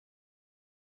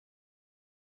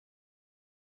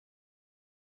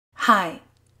Hi,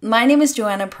 my name is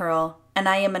Joanna Pearl, and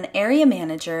I am an area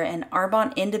manager and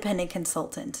Arbonne independent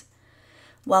consultant.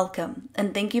 Welcome,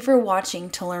 and thank you for watching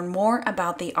to learn more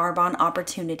about the Arbonne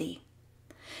opportunity.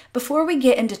 Before we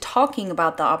get into talking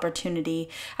about the opportunity,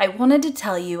 I wanted to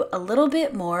tell you a little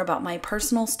bit more about my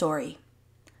personal story.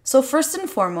 So first and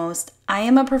foremost, I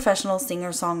am a professional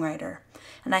singer-songwriter,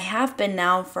 and I have been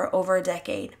now for over a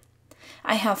decade.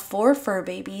 I have 4 fur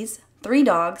babies, 3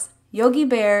 dogs, Yogi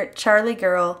Bear, Charlie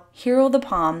Girl, Hero the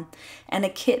Palm, and a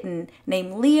kitten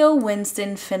named Leo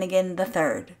Winston Finnegan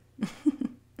III.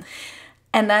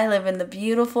 And I live in the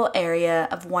beautiful area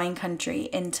of wine country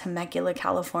in Temecula,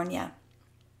 California.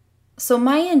 So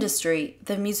my industry,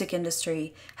 the music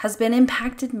industry, has been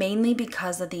impacted mainly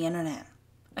because of the internet.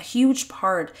 A huge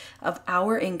part of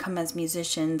our income as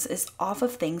musicians is off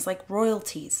of things like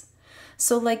royalties.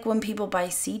 So like when people buy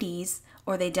CDs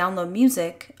or they download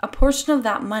music, a portion of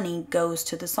that money goes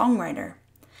to the songwriter.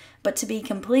 But to be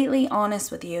completely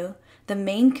honest with you, the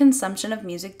main consumption of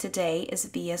music today is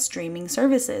via streaming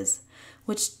services,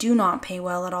 which do not pay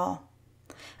well at all.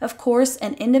 Of course,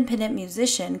 an independent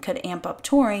musician could amp up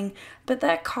touring, but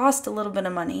that costs a little bit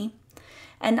of money.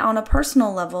 And on a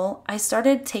personal level, I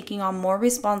started taking on more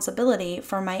responsibility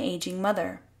for my aging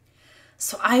mother.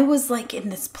 So I was like in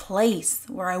this place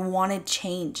where I wanted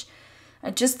change. I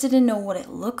just didn't know what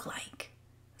it looked like.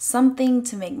 Something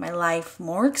to make my life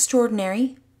more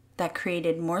extraordinary, that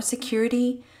created more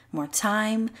security, more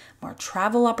time, more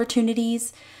travel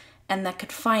opportunities, and that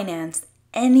could finance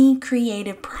any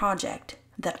creative project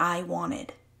that I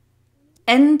wanted.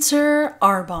 Enter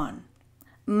Arbonne.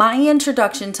 My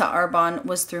introduction to Arbonne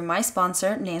was through my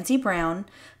sponsor, Nancy Brown,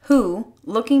 who,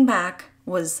 looking back,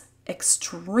 was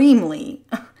extremely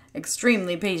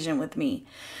patient with me.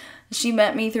 She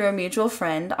met me through a mutual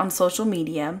friend on social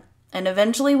media, and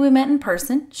eventually we met in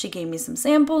person. She gave me some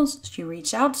samples. She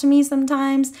reached out to me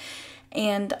sometimes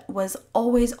and was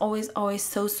always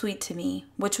so sweet to me,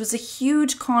 which was a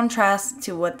huge contrast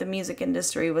to what the music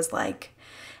industry was like.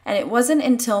 And it wasn't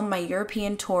until my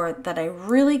European tour that I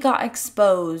really got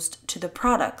exposed to the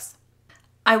products.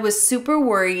 I was super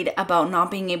worried about not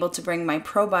being able to bring my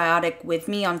probiotic with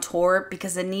me on tour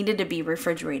because it needed to be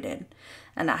refrigerated.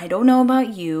 And I don't know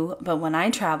about you, but when I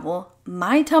travel,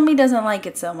 my tummy doesn't like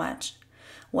it so much.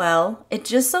 Well, it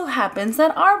just so happens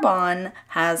that Arbonne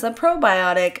has a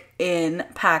probiotic in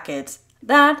packets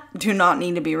that do not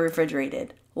need to be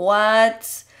refrigerated.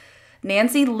 What?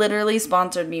 Nancy literally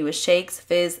sponsored me with Shakes,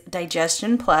 Fizz,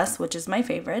 Digestion Plus, which is my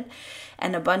favorite,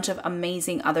 and a bunch of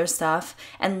amazing other stuff,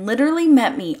 and literally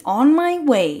met me on my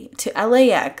way to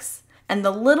LAX, and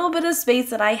the little bit of space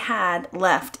that I had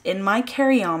left in my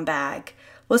carry-on bag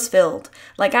was filled.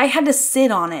 Like I had to sit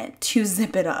on it to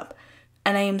zip it up.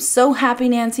 And I am so happy,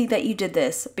 Nancy, that you did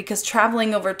this, because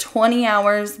traveling over 20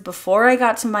 hours before I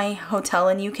got to my hotel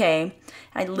in UK,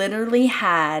 I literally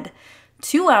had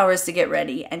 2 hours to get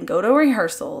ready and go to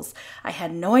rehearsals. I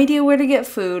had no idea where to get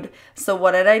food, so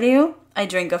what did I do? I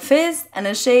drank a fizz and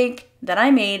a shake that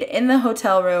I made in the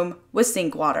hotel room with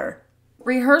sink water.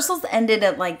 Rehearsals ended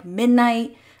at like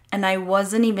midnight, and I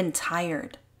wasn't even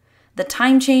tired. The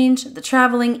time change, the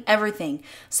traveling, everything.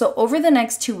 So over the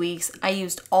next 2 weeks, I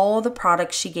used all the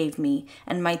products she gave me,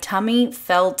 and my tummy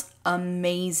felt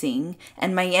amazing,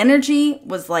 and my energy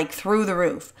was like through the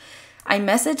roof. I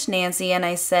messaged Nancy and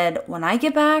I said, when I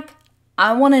get back,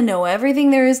 I want to know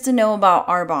everything there is to know about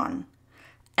Arbonne.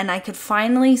 And I could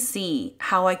finally see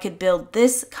how I could build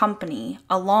this company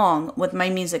along with my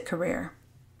music career.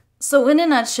 So in a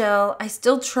nutshell, I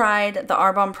still tried the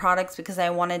Arbonne products because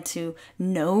I wanted to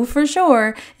know for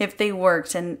sure if they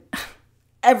worked, and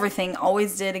everything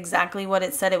always did exactly what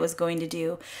it said it was going to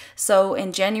do. So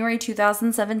in January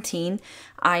 2017,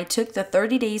 I took the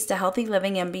 30 Days to Healthy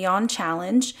Living and Beyond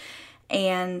challenge,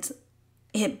 and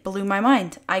it blew my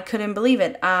mind. I couldn't believe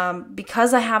it.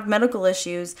 Because I have medical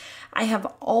issues, I have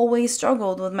always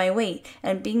struggled with my weight.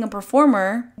 And being a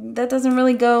performer, that doesn't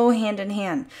really go hand in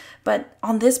hand. But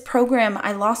on this program,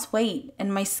 I lost weight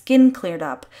and my skin cleared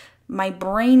up. My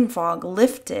brain fog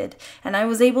lifted, and I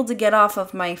was able to get off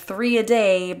of my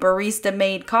 3-a-day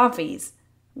barista-made coffees,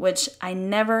 which I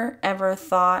never ever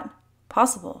thought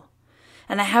possible.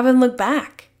 And I haven't looked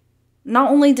back.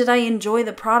 Not only did I enjoy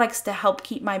the products to help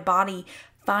keep my body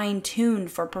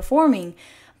fine-tuned for performing,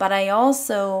 but I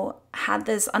also had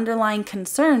this underlying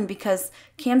concern because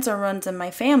cancer runs in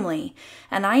my family,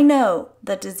 and I know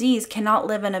that disease cannot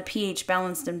live in a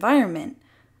pH-balanced environment.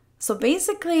 So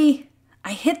basically,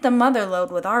 I hit the mother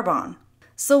lode with Arbonne.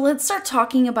 So let's start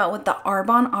talking about what the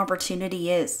Arbonne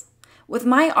opportunity is. With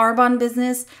my Arbonne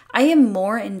business, I am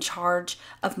more in charge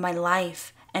of my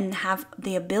life and have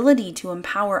the ability to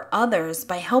empower others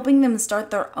by helping them start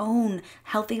their own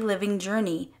healthy living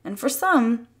journey, and for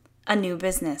some, a new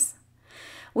business.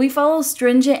 We follow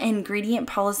stringent ingredient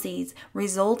policies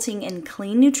resulting in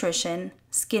clean nutrition,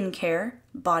 skincare,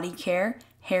 body care,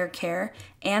 hair care,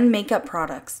 and makeup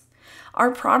products.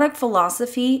 Our product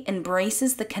philosophy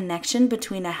embraces the connection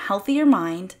between a healthier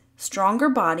mind, stronger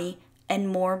body, and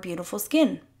more beautiful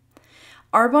skin.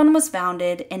 Arbonne was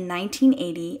founded in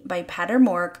 1980 by Peter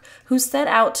Mork, who set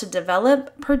out to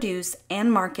develop, produce,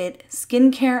 and market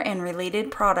skincare and related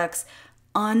products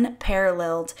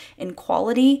unparalleled in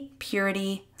quality,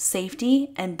 purity,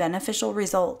 safety, and beneficial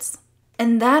results.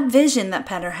 And that vision that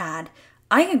Peter had,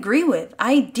 I agree with.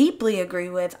 I deeply agree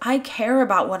with. I care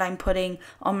about what I'm putting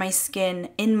on my skin,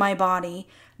 in my body.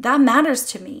 That matters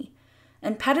to me.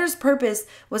 And Peter's purpose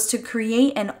was to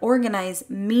create and organize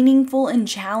meaningful and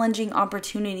challenging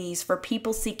opportunities for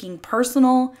people seeking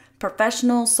personal,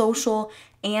 professional, social,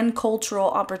 and cultural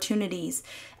opportunities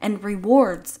and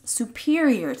rewards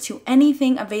superior to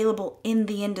anything available in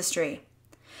the industry.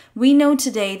 We know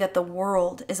today that the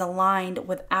world is aligned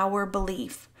with our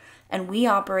belief, and we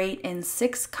operate in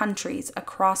 6 countries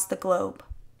across the globe.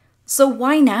 So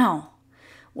why now?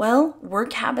 Well,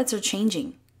 work habits are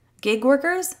changing. Gig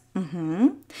workers?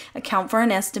 Account for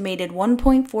an estimated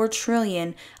 $1.4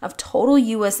 trillion of total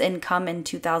U.S. income in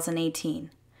 2018.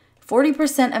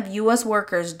 40% of U.S.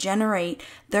 workers generate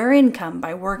their income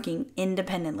by working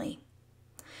independently.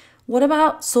 What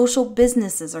about social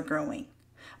businesses are growing?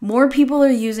 More people are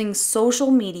using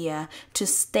social media to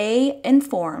stay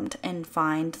informed and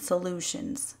find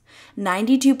solutions.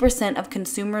 92% of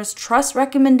consumers trust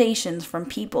recommendations from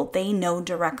people they know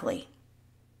directly.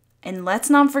 And let's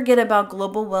not forget about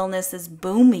global wellness is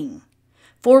booming.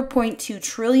 $4.2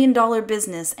 trillion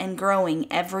business and growing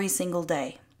every single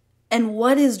day. And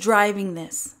what is driving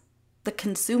this? The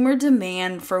consumer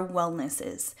demand for wellness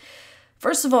is,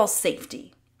 first of all,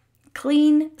 safety.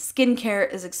 Clean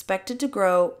skincare is expected to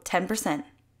grow 10%.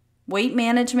 Weight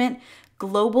management,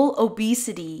 global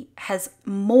obesity has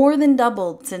more than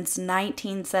doubled since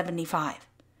 1975.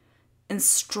 And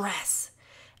stress.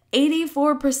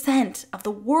 84% of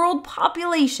the world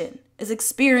population is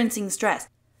experiencing stress.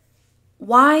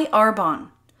 Why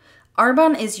Arbonne?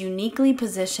 Arbonne is uniquely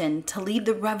positioned to lead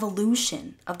the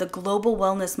revolution of the global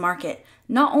wellness market,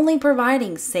 not only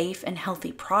providing safe and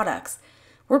healthy products.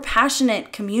 We're a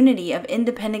passionate community of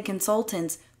independent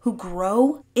consultants who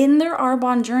grow in their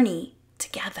Arbonne journey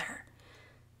together.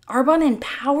 Arbonne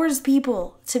empowers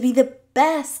people to be the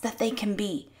best that they can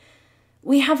be.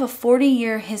 We have a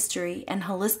 40-year history and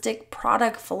holistic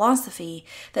product philosophy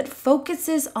that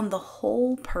focuses on the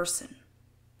whole person.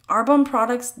 Arbonne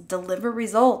products deliver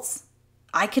results.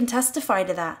 I can testify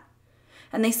to that.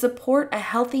 And they support a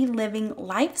healthy living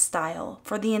lifestyle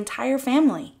for the entire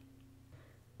family.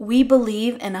 We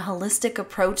believe in a holistic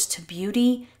approach to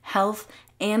beauty, health,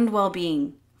 and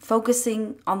well-being,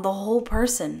 focusing on the whole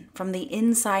person from the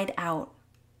inside out.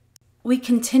 We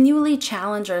continually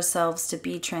challenge ourselves to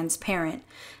be transparent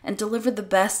and deliver the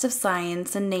best of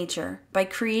science and nature by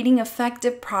creating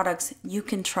effective products you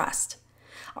can trust.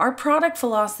 Our product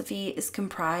philosophy is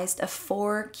comprised of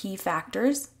 4 key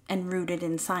factors and rooted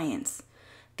in science.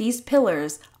 These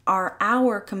pillars are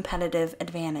our competitive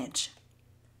advantage.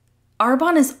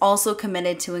 Arbonne is also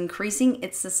committed to increasing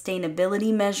its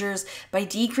sustainability measures by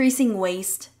decreasing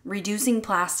waste, reducing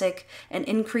plastic, and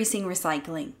increasing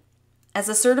recycling. As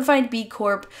a certified B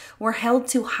Corp, we're held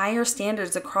to higher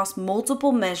standards across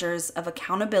multiple measures of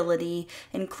accountability,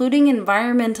 including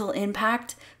environmental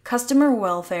impact, customer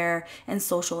welfare, and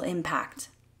social impact.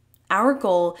 Our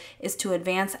goal is to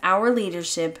advance our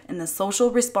leadership in the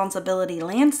social responsibility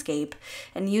landscape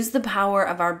and use the power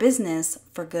of our business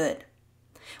for good.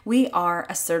 We are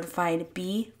a certified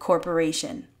B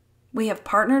Corporation. We have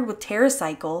partnered with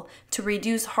TerraCycle to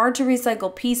reduce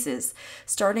hard-to-recycle pieces,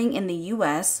 starting in the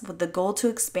U.S. with the goal to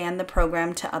expand the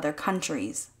program to other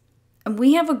countries. And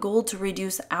we have a goal to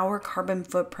reduce our carbon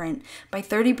footprint by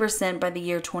 30% by the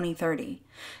year 2030.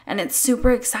 And it's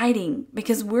super exciting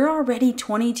because we're already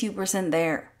 22%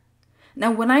 there.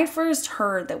 Now, when I first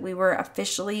heard that we were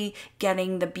officially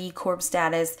getting the B Corp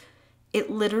status, it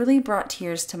literally brought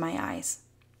tears to my eyes.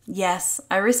 Yes,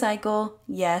 I recycle.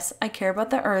 Yes, I care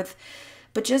about the earth.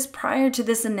 But just prior to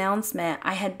this announcement,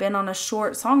 I had been on a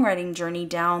short songwriting journey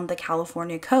down the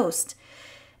California coast.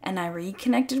 And I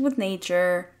reconnected with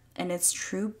nature and its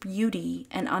true beauty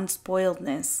and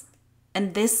unspoiledness.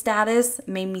 And this status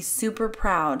made me super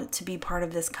proud to be part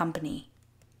of this company.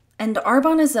 And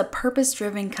Arbonne is a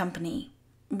purpose-driven company.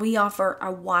 We offer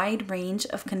a wide range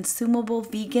of consumable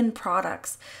vegan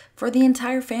products for the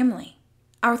entire family.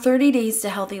 Our 30 Days to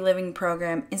Healthy Living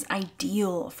program is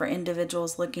ideal for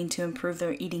individuals looking to improve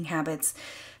their eating habits,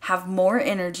 have more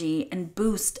energy, and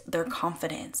boost their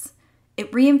confidence.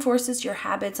 It reinforces your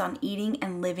habits on eating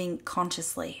and living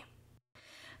consciously.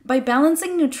 By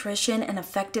balancing nutrition and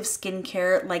effective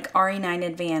skincare like RE9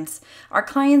 Advance, our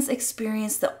clients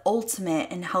experience the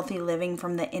ultimate in healthy living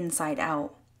from the inside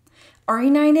out.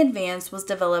 RE9 Advance was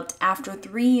developed after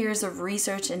 3 years of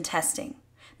research and testing.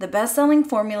 The best-selling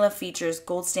formula features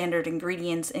gold standard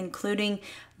ingredients including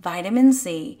vitamin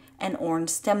C and orange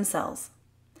stem cells.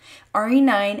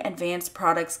 RE9 Advanced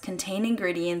products contain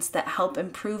ingredients that help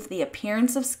improve the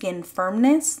appearance of skin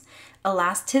firmness,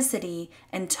 elasticity,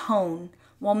 and tone,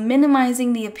 while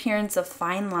minimizing the appearance of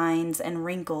fine lines and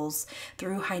wrinkles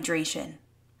through hydration.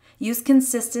 Use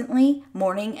consistently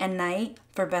morning and night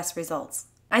for best results.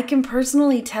 I can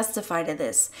personally testify to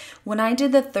this. When I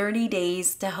did the 30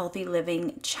 Days to Healthy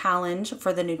Living challenge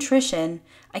for the nutrition,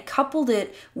 I coupled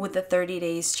it with the 30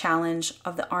 Days challenge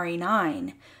of the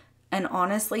RE9. And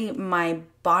honestly, my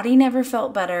body never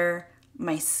felt better,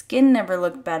 my skin never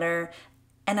looked better,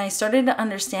 and I started to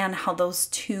understand how those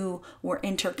two were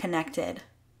interconnected.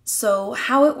 So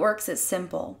how it works is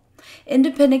simple.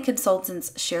 Independent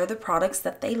consultants share the products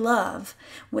that they love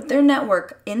with their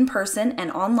network in person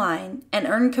and online and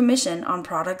earn commission on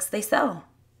products they sell.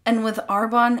 And with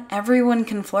Arbonne, everyone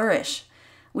can flourish.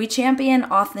 We champion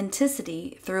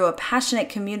authenticity through a passionate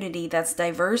community that's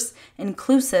diverse,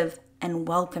 inclusive, and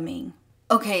welcoming.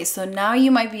 Okay, so now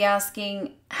you might be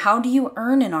asking, how do you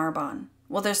earn in Arbonne?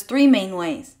 Well, there's 3 main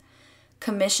ways.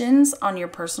 Commissions on your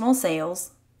personal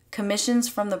sales, commissions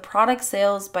from the product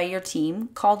sales by your team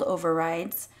called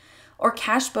overrides, or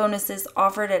cash bonuses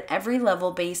offered at every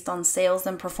level based on sales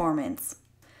and performance.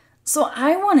 So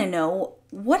I want to know,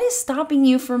 what is stopping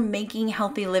you from making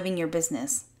healthy living your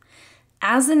business?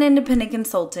 As an independent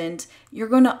consultant, you're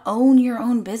going to own your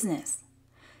own business.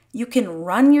 You can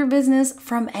run your business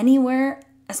from anywhere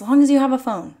as long as you have a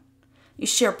phone. You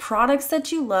share products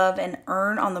that you love and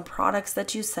earn on the products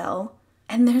that you sell.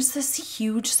 And there's this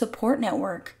huge support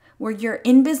network where you're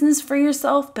in business for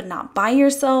yourself, but not by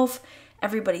yourself.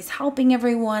 Everybody's helping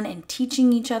everyone and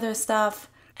teaching each other stuff.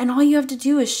 And all you have to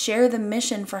do is share the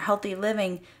mission for healthy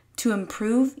living to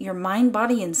improve your mind,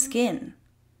 body, and skin.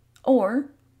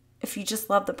 Or if you just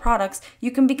love the products,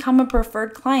 you can become a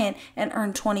preferred client and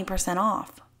earn 20%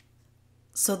 off.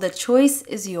 So the choice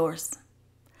is yours.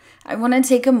 I want to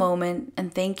take a moment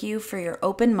and thank you for your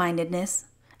open-mindedness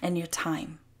and your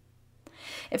time.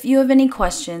 If you have any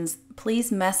questions,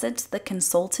 please message the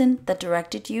consultant that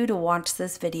directed you to watch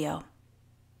this video.